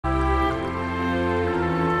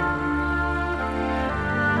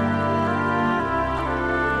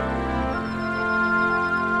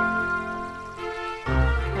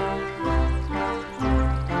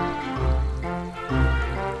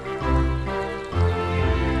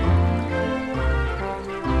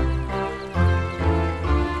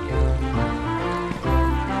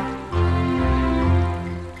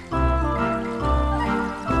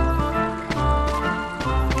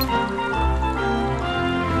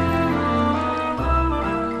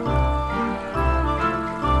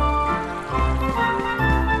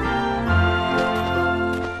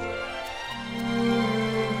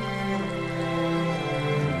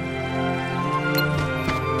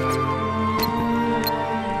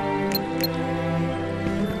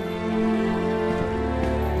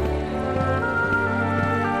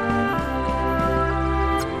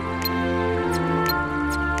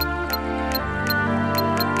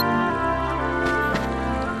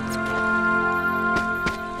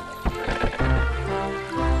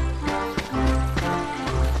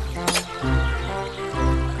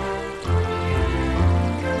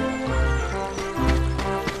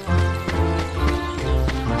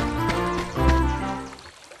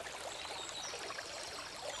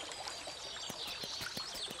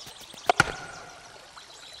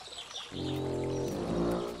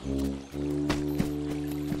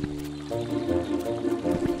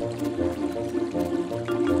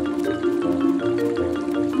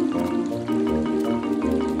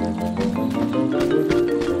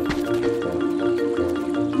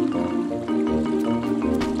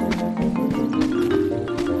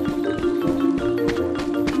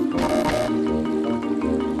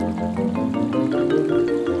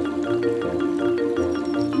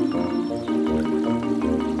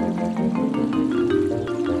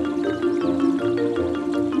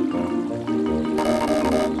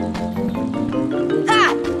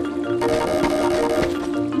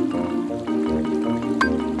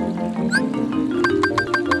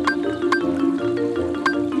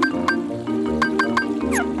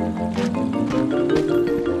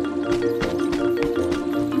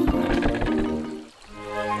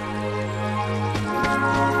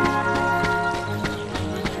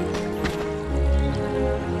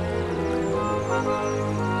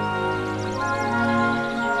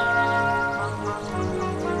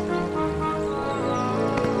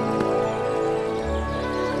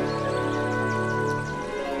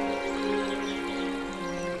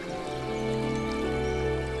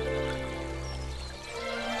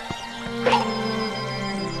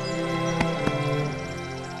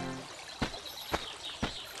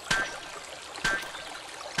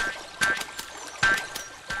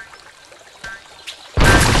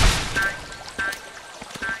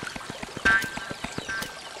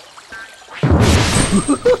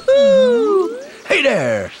Hey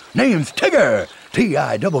there, name's Tigger.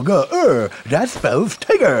 T-I-G-G-R, that spells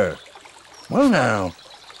Tigger. Well now,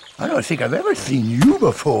 I don't think I've ever seen you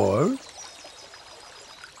before.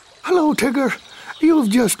 Hello, Tigger. You've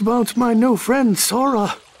just bounced my new friend,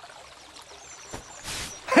 Sora.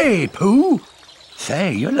 Hey, Pooh.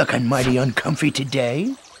 Say, you're looking mighty uncomfy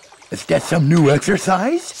today. Is that some new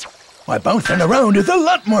exercise? Why, bouncing around is a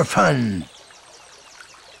lot more fun.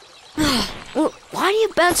 Well, why do you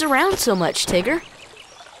bounce around so much, Tigger?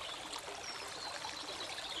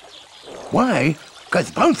 Why?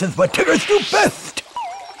 'Cause bouncing's what Tiggers do best.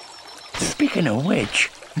 Speaking of which,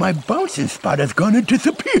 my bouncing spot has gone and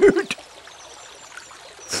disappeared.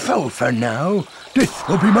 So for now, this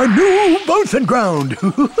will be my new bouncing ground.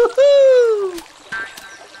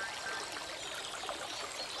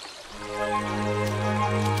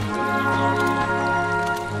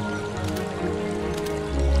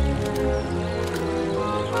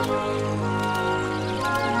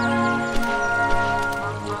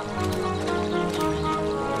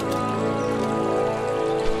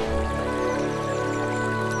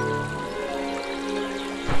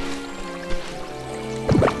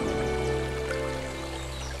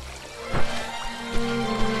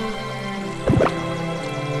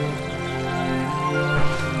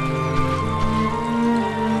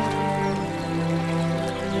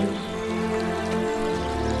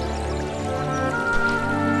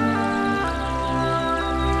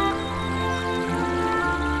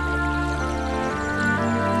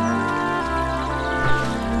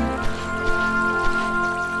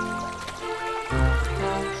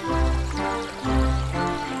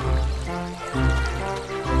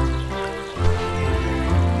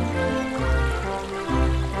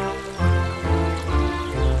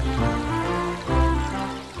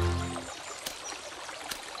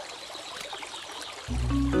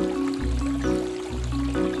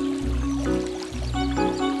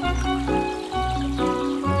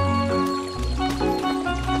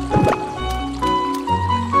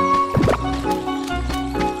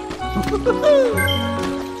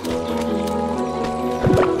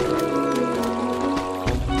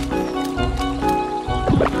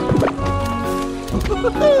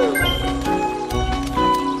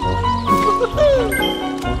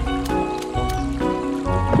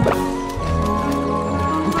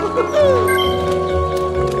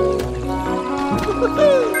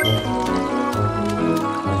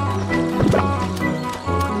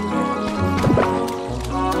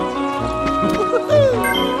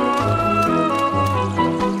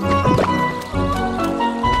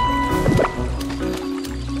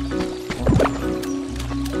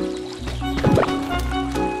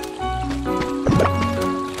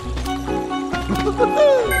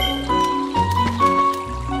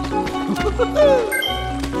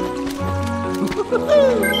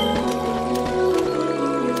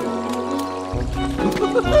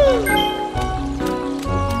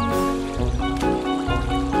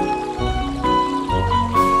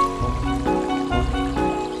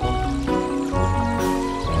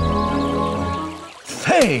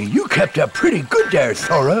 Hey, you kept up pretty good there,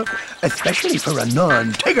 Sora, especially for a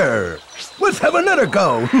non-Tigger. Let's have another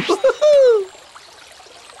go.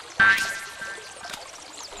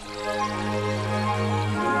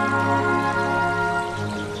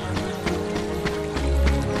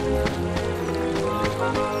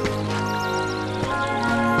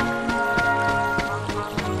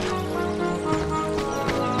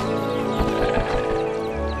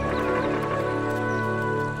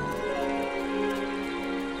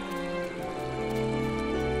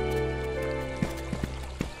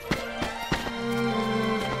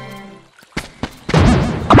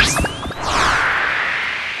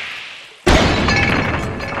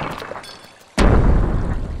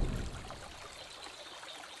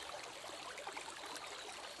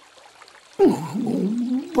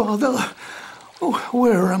 Bother. Oh,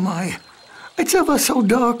 where am I? It's ever so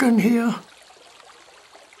dark in here.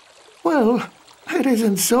 Well, it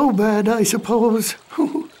isn't so bad, I suppose.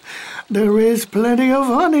 There is plenty of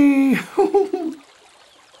honey.